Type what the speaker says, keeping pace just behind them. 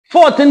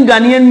14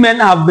 Ghanaian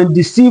men have been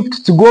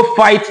deceived to go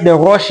fight the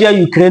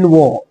Russia-Ukraine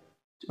war.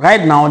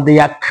 Right now, they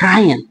are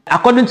crying.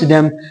 According to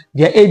them,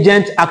 their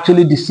agent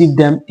actually deceived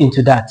them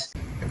into that.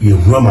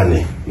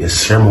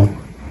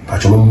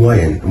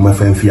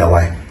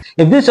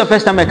 If this is your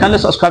first time, kindly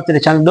subscribe to the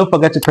channel. Don't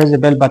forget to press the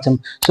bell button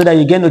so that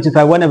you get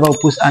notified whenever we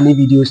post any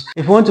videos.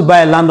 If you want to buy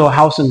a land or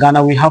house in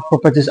Ghana, we have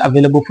properties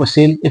available for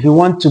sale. If you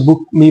want to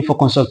book me for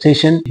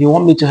consultation, if you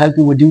want me to help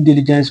you with due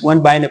diligence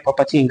when buying a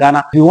property in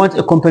Ghana, if you want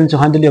a company to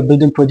handle your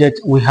building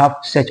project, we have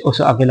such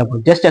also available.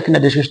 Just check in the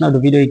description of the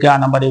video, you get our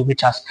number, they will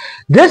reach us.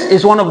 This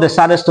is one of the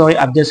saddest stories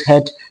I've just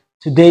heard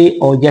today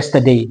or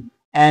yesterday.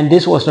 And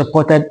this was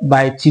reported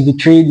by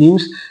TV3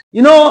 News.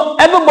 You know,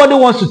 everybody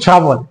wants to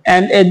travel,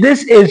 and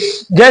this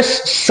is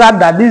just sad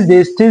that these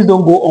days things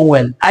don't go on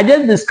well. I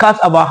just discussed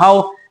about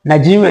how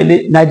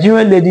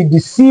Nigerian lady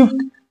deceived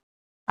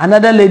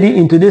another lady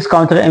into this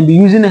country and be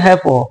using her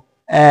for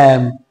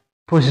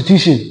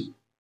prostitution.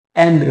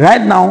 And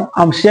right now,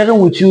 I'm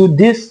sharing with you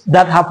this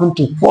that happened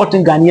to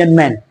 14 Ghanaian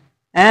men.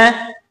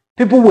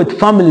 People with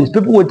families,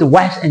 people with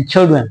wives and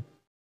children.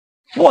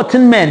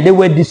 14 men, they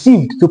were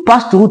deceived to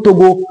pass through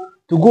Togo,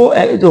 to go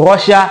to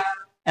Russia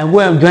and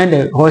go and join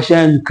the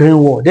Russia-Ukraine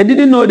war. They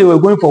didn't know they were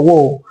going for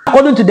war.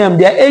 According to them,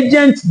 their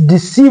agents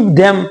deceived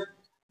them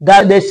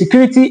that their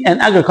security and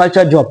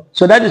agriculture job.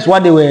 So that is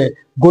what they were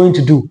going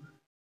to do.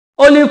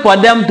 Only for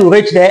them to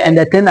reach there and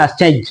the thing has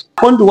changed.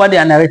 According to what they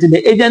are narrating,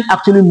 the agent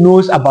actually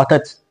knows about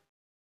it.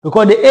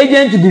 Because the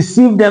agent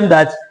deceived them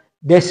that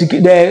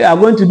they are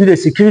going to do the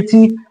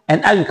security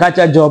and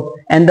agriculture job,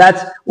 and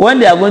that when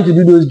they are going to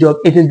do those jobs,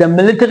 it is the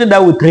military that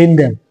will train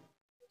them.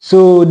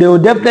 So they will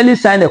definitely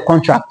sign a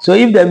contract. So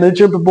if the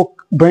military people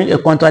bring a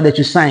contract, they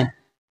should sign.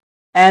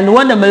 And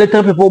when the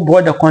military people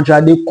brought the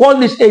contract, they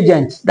called this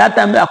agent. That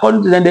time,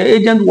 according to them, the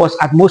agent was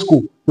at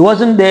Moscow. He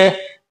wasn't there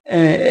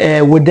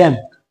with them.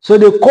 So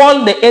they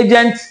called the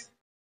agent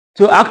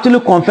to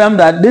actually confirm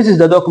that this is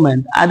the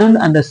document. I don't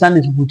understand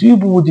it. You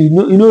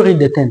know, read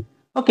the thing.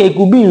 Okay, it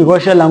could be in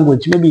Russian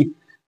language. Maybe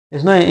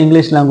it's not in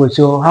English language.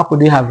 So how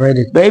could they have read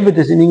it? But if it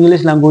is in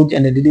English language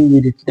and they didn't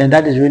read it, then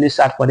that is really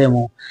sad for them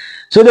all.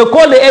 So they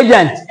called the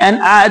agent, and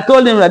I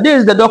told him that this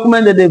is the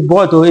document that they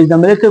brought, or is the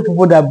military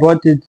people that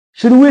brought it.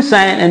 Should we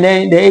sign? And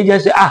then the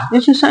agent said, they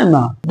should sign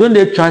now. Don't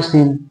they trust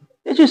him?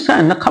 They should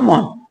sign. Now, come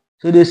on.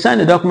 So they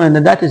signed the document,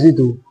 and that is it.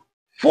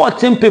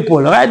 14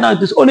 people. Right now,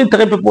 it is only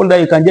 3 people that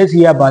you can just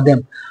hear about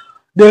them.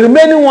 The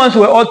remaining ones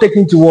were all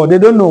taken to war. They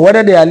don't know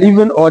whether they are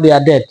living or they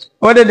are dead.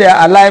 Whether they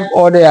are alive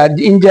or they are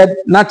injured,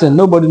 nothing.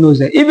 Nobody knows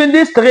that. Even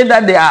these 3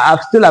 that they are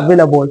still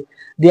available,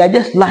 they are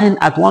just lying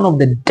at one of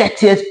the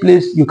dirtiest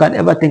places you can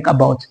ever think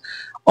about.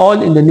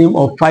 All in the name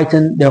of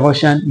fighting the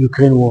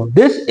Russian-Ukraine war.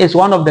 This is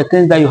one of the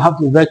things that you have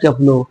to be very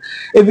careful of.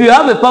 If you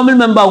have a family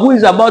member who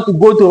is about to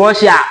go to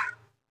Russia,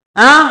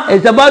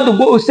 it's about to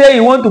go, say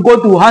he want to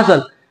go to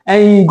hustle,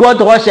 and he got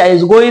to Russia,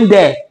 he's going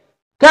there.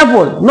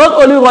 Careful.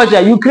 Not only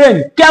Russia,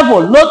 Ukraine.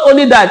 Careful. Not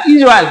only that,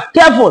 Israel.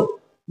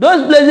 Careful.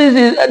 Those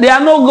places, they are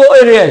no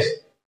go areas.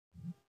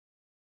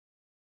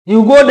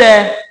 You go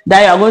there,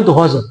 that you are going to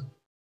hustle.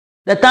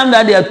 The time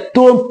that they are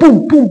throwing,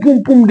 boom, boom,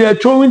 boom, boom, they are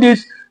throwing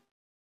this,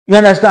 you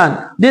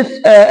understand? This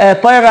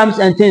firearms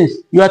and things.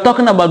 You are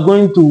talking about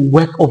going to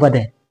work over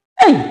there.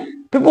 Hey,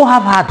 people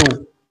have heart.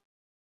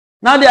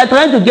 Now they are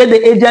trying to get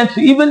the agent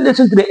to even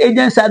listen to the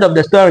agent side of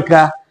the story.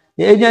 The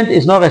agent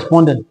is not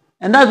responding.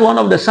 And that's one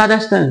of the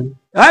saddest things.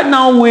 Right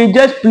now, we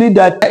just plead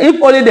that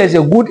if only there's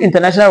a good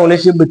international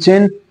relationship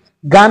between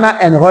Ghana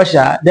and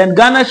Russia, then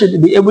Ghana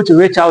should be able to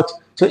reach out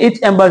to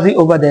its embassy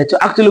over there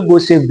to actually go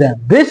save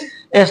them. This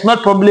is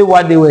not probably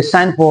what they were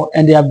signed for,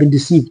 and they have been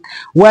deceived.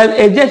 Well,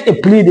 it's just a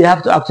plea they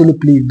have to actually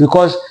plead,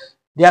 because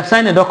they have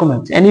signed a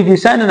document. And if you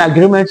sign an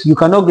agreement, you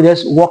cannot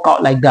just walk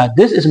out like that.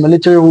 This is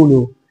military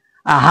rule.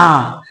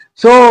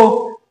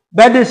 So,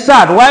 but it's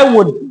sad. Why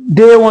would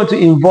they want to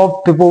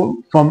involve people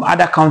from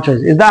other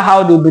countries? Is that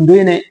how they've been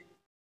doing it?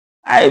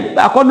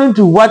 According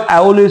to what I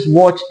always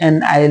watch,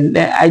 and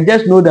I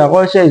just know that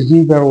Russia is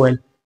doing very well.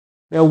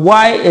 But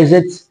why is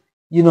it,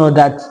 you know,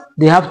 that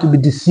they have to be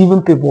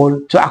deceiving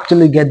people to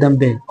actually get them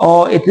there?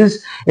 Or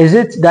is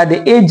it that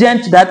the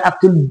agent that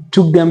actually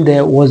took them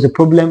there was the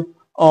problem,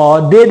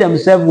 or they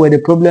themselves were the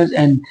problems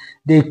and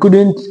they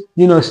couldn't,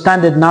 you know,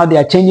 stand it? Now they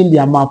are changing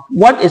their map.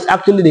 What is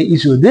actually the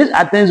issue? These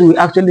are things we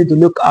actually need to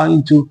look out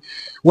into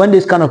when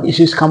these kind of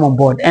issues come on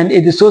board. And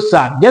it is so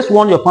sad. Just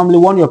warn your family,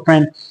 warn your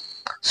friend.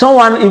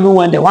 Someone even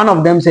went there. One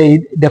of them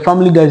said the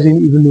family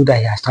doesn't even know that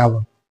he has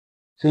traveled.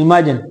 So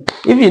imagine,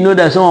 if you know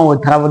that someone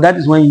will travel, that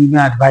is when you even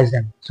advise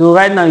them. So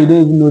right now, you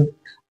don't even know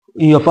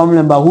in your family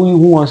member who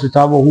wants to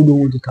travel, who don't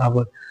want to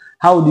travel.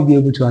 How would you be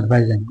able to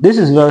advise them? This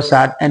is very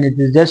sad, and it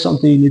is just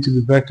something you need to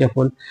be very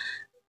careful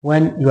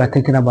when you are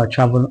thinking about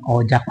travel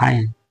or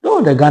Japan.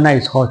 Though the Ghana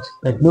is hot,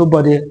 but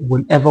nobody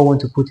will ever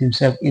want to put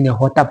himself in a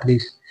hotter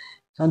place.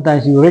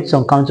 Sometimes you reach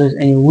some countries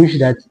and you wish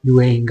that you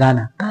were in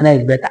Ghana. Ghana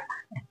is better.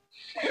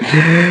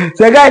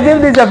 So guys,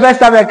 if this is your first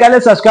time,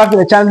 kindly subscribe to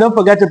the channel. Don't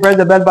forget to press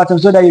the bell button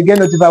so that you get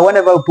notified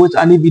whenever we post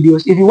any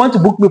videos. If you want to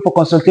book me for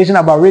consultation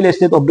about real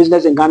estate or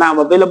business in Ghana, I'm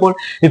available.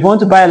 If you want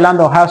to buy a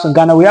land or house in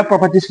Ghana, we have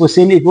properties for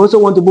sale. If you also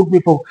want to book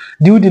me for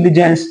due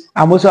diligence,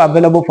 I'm also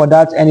available for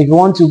that. And if you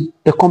want to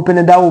a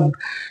company that will,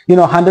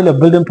 handle a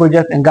building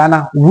project in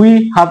Ghana,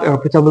 we have a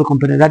reputable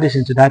company that is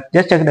into that.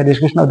 Just check the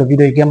description of the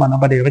video. You get my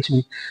number, they reach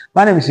me.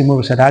 My name is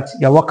Imoru Sadat.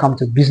 You're welcome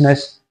to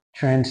Business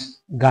Trends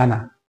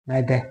Ghana.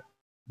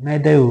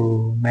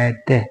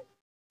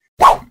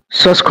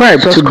 Subscribe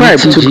to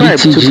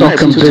BTG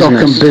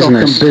Talking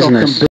Business.